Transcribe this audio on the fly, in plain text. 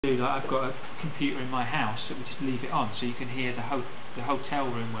I've got a computer in my house that we just leave it on, so you can hear the hotel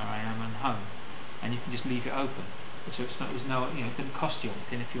room where I am and home, and you can just leave it open. So it's not, there's no, it doesn't cost you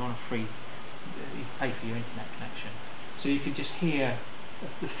anything if you're on a free. You pay for your internet connection, so you can just hear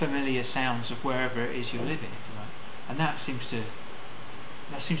the familiar sounds of wherever it is you're living, if you like. And that seems to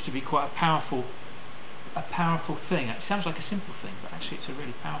be quite a powerful thing. It sounds like a simple thing, but actually it's a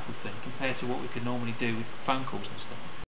really powerful thing compared to what we could normally do with phone calls and stuff.